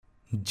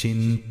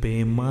جن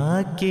پہ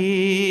ماں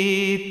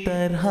کی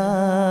طرح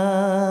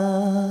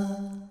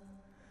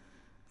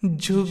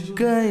جھک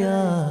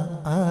گیا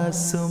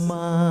آسمان،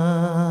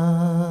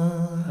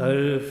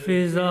 ہر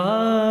فضا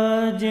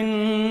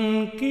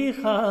جن کی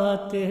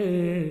خاطر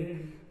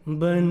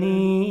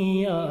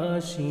بنی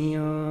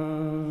آشیاں،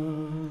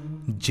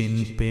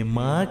 جن پہ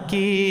ماں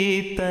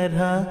کی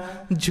طرح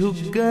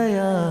جھک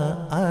گیا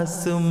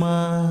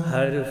آسمان،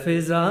 ہر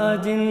فضا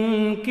جن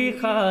کی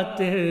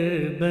خاطر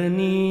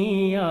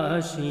بنی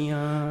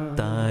آشیاں،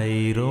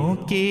 طائروں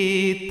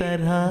کی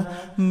طرح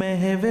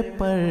محو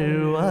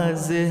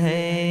پرواز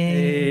ہے،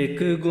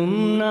 ایک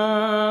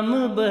گمنام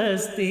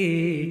بستی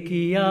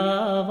کی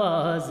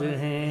آواز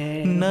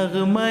ہے،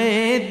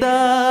 نغمے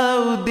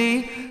داؤدی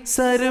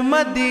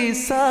سرمدی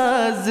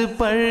ساز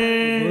پر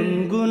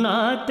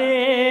گنگناتے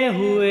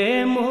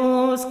ہوئے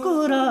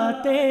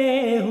مسکراتے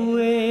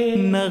ہوئے،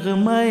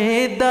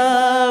 نغمے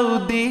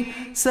داؤدی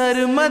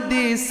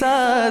سرمدی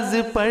ساز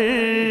پر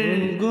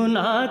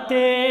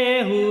گنگناتے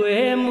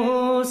ہوئے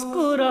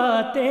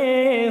مسکراتے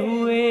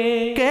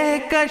ہوئے،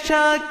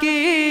 کہکشاں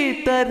کی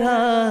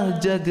طرح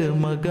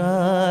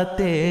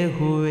جگمگاتے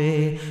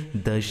ہوئے،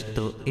 دشت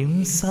و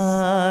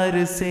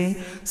امسار سے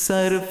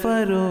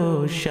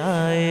سرفروش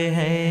آئے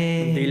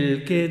ہیں، دل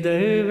کے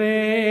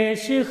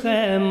درویش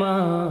خیمہ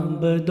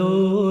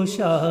بدوش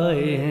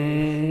آئے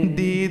ہیں،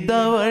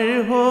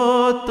 دیدور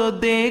ہو تو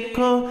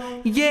دیکھو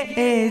یہ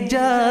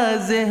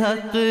اعجاز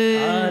حق،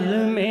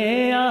 عالم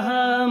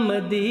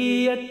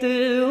احمدیت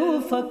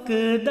افق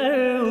در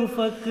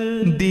افق،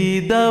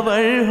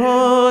 دیدور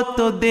ہو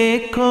تو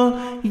دیکھو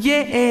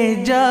یہ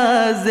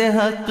اعجاز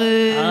حق،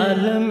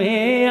 عالم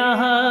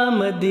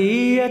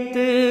احمدیت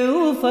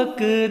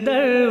افق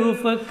در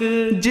افق،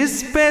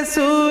 جس پہ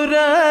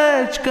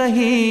سورج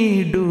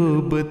کہیں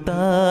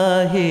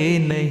ڈوبتا ہی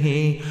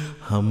نہیں،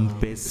 ہم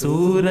پہ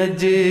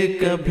سورج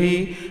کبھی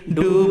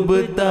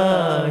ڈوبتا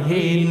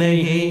ہی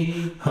نہیں،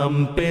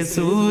 ہم پہ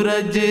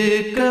سورج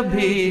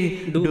کبھی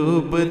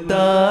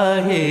ڈوبتا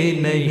ہی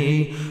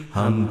نہیں،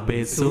 ہم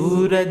پہ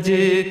سورج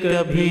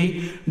کبھی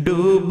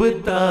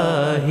ڈوبتا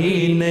ہی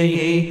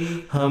نہیں،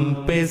 ہم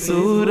پہ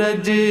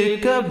سورج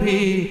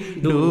کبھی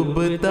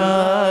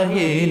ڈوبتا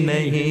ہی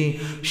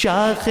نہیں،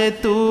 شاخ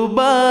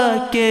طوبا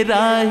کے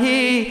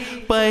راہی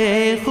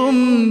پے خم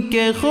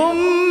کے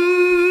خم،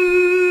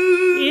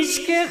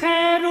 عشق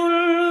خیر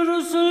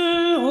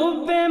الرسل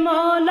حب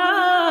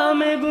مولا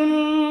میں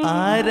گم،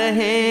 آ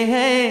رہے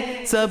ہیں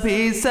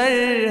سبھی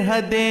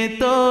سرحدیں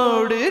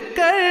توڑ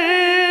کر،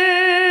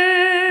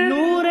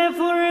 نور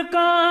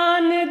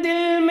فرقان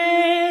دل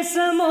میں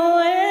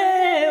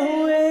سموئے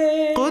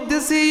ہوئے،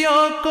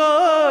 قدسیوں کو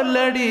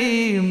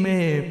لڑی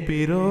میں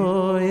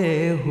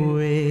پروئے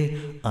ہوئے،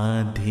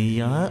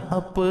 آندھیاں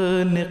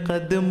اپنے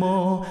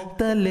قدموں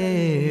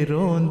تلے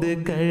روند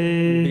کر،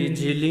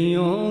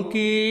 بجلیوں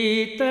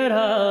کی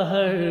طرح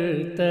ہر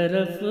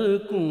طرف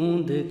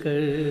کوند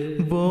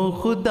کر، وہ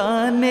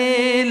خدا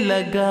نے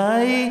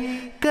لگائی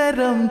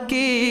کرم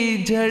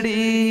کی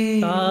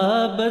جھڑی،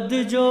 آبد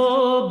جو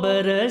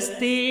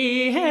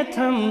برستی ہے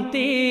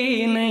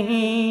تھمتی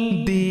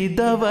نہیں،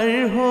 دیدور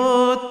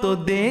ہو تو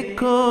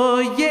دیکھو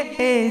یہ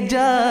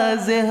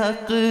اعجاز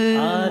حق،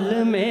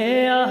 عالم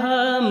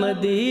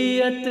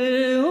احمدیت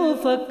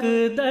افق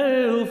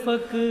در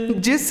افق،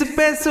 جس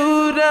پہ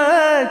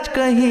سورج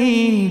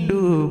کہیں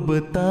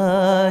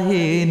ڈوبتا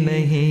ہی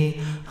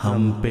نہیں،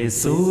 ہم پہ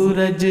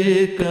سورج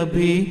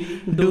کبھی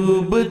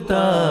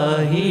ڈوبتا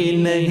ہی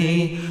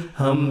نہیں،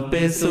 ہم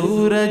پہ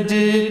سورج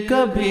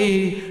کبھی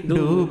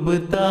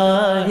ڈوبتا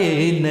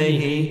ہی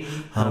نہیں،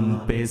 ہم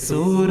پہ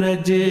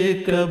سورج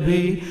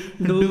کبھی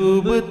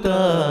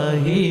ڈوبتا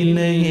ہی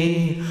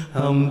نہیں،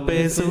 ہم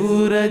پہ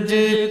سورج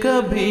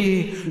کبھی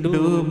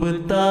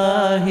ڈوبتا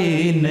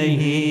ہی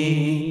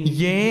نہیں،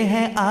 یہ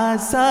ہے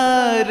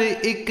آثار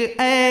ایک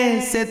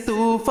ایسے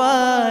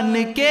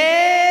طوفان کے،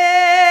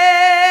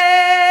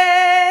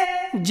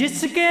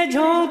 جس کے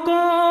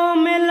جھونکوں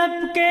میں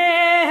لپکے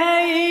ہے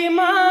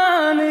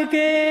ایمان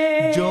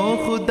کے، جو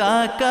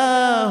خدا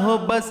کا ہو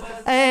بس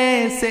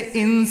ایسے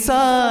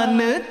انسان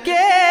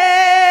کے،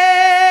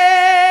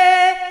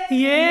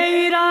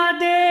 یہ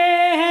ارادے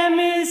ہیں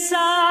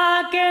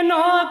مسا کے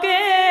نو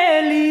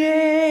کے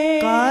لیے،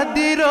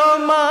 قادر و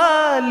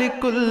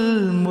مالک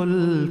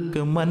الملک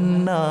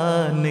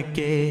منان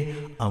کے،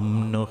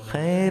 امن و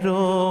خیر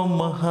و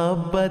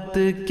محبت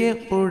کے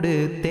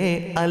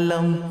اڑتے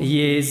علم،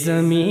 یہ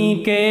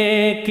زمین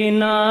کے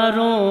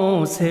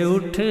کناروں سے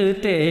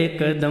اٹھتے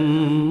قدم،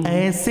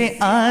 ایسے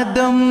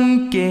آدم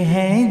کے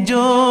ہیں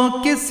جو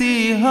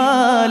کسی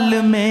حال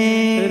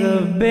میں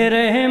رب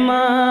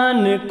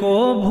رحمان کو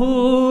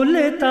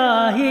بھولتا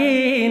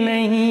ہی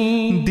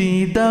نہیں،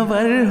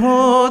 دیدور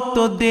ہو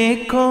تو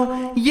دیکھو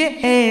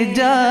یہ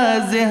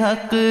اعجاز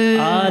حق،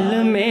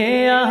 عالم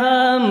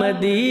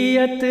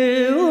احمدیت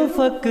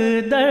افق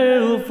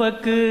در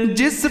افق،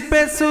 جس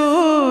پہ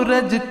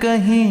سورج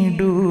کہیں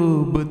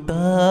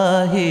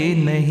ڈوبتا ہی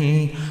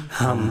نہیں،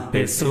 ہم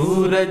پہ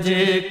سورج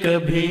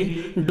کبھی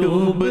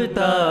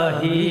ڈوبتا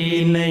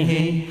ہی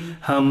نہیں،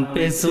 ہم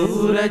پہ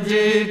سورج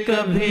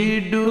کبھی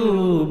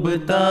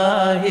ڈوبتا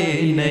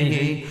ہی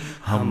نہیں،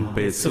 ہم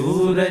پہ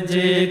سورج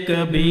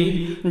کبھی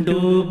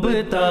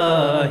ڈوبتا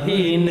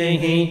ہی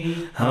نہیں،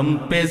 ہم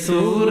پہ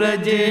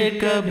سورج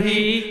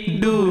کبھی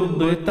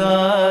ڈوبتا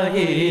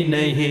ہی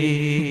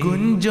نہیں۔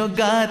 گنجو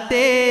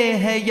گاتے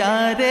ہیں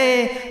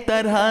یارے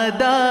طرح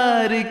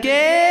دار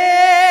کے،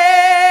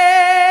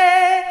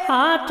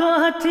 ہاتھوں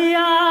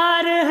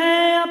ہتھیار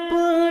ہیں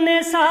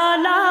اپنے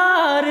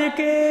سالار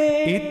کے،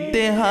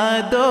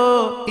 اتحاد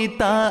و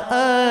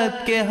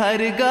اطاعت کے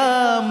ہر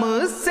گام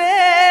سے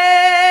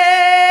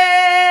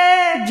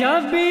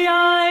جب بھی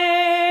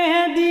آئے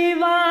ہیں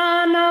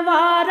دیوان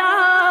وار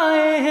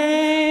آئے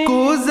ہیں،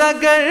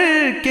 کوزگر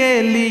کے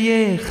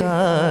لیے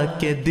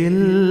خاک دل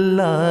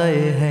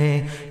لائے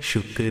ہیں،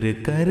 شکر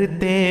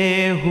کرتے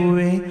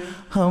ہوئے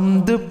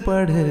حمد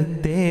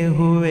پڑھتے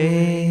ہوئے،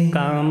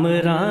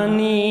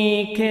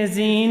 کامرانی کے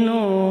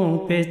زینوں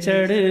پہ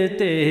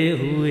چڑھتے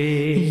ہوئے۔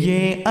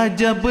 یہ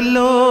عجب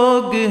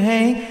لوگ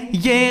ہیں،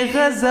 یہ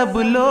غضب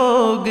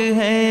لوگ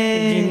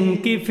ہیں، جن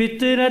کی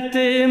فطرت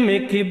میں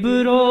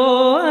کبر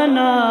و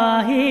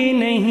انا ہی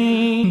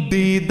نہیں،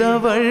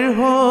 دیدور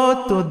ہو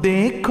تو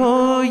دیکھو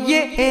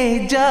یہ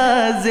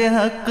اعجاز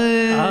حق،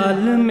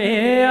 عالم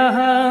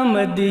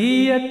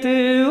احمدیت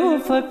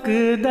افق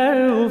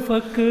در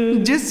افق،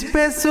 جس پہ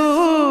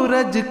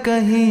سورج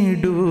کہیں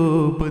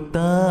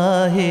ڈوبتا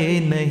ہے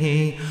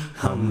نہیں،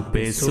 ہم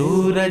پہ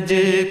سورج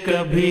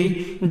کبھی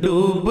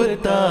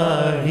ڈوبتا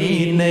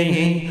ہی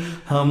نہیں،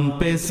 ہم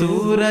پہ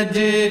سورج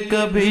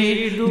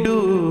کبھی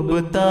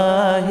ڈوبتا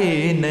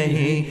ہی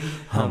نہیں،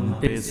 ہم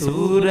پہ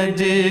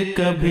سورج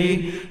کبھی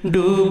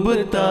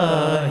ڈوبتا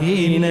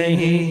ہی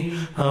نہیں،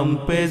 ہم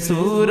پہ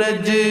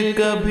سورج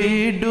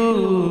کبھی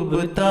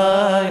ڈوبتا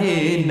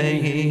ہی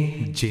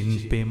نہیں۔ جن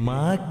پہ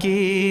ماں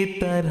کی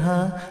طرح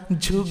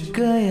جھک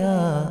گیا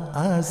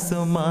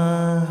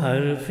آسمان،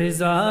 ہر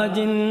فضا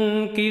جن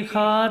کی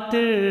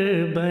خاطر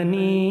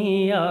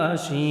بنی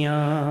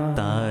آشیاں،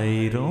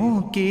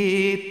 طائروں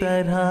کی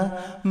طرح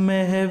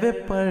محو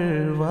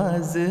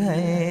پرواز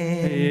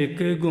ہے،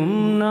 ایک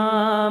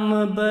گمنام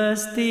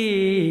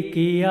بستی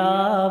کی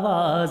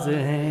آواز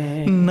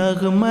ہے،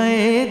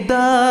 نغمے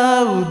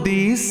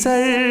داؤدی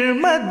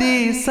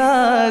سرمدی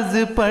ساز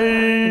پر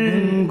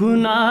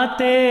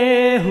گنگناتے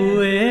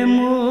ہوئے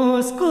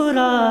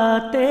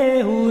مسکراتے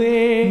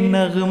ہوئے،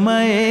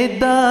 نغمے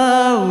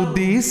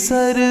داؤدی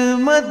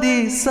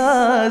سرمدی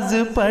ساز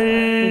پر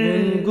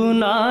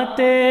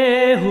گنگناتے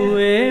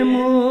ہوئے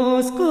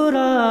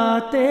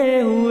مسکراتے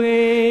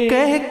ہوئے،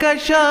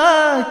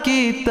 کہکشاں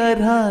کی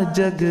طرح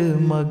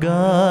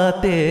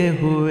جگمگاتے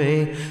ہوئے،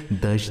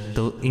 دشت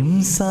و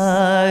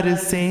امسار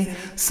سے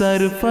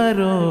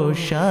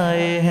سرفروش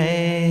آئے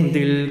ہیں،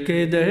 دل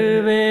کے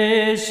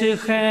درویش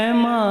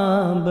خیمہ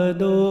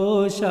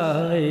بدوش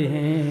آئے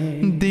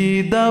ہیں،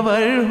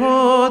 دیدور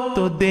ہو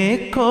تو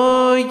دیکھو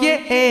یہ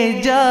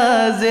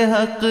اعجاز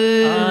حق،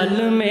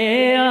 عالم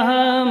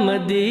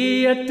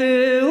احمدیت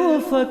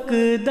افق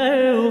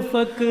در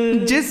افق،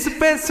 جس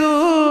پہ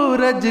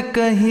سورج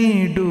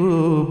کہیں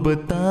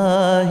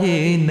ڈوبتا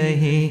ہی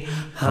نہیں،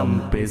 ہم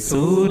پہ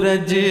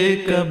سورج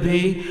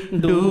کبھی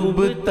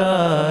ڈوبتا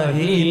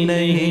ہی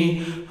نہیں،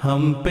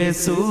 ہم پہ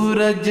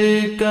سورج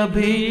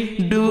کبھی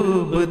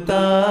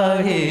ڈوبتا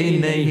ہی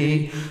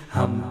نہیں،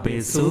 ہم پہ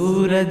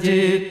سورج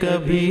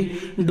کبھی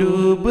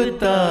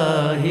ڈوبتا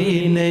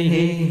ہی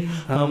نہیں،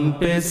 ہم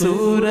پہ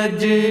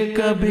سورج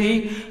کبھی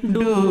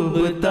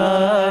ڈوبتا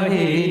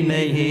ہی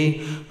نہیں،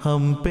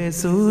 ہم پہ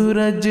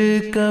سورج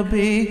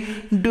کبھی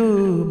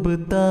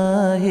ڈوبتا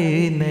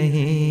ہی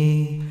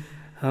نہیں،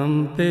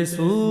 ہم پہ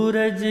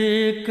سورج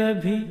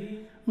کبھی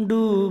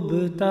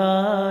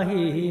ڈوبتا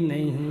ہی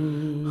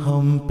نہیں،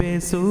 ہم پہ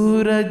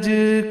سورج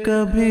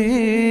کبھی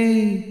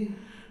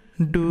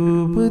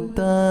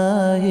ڈوبتا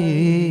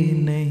ہی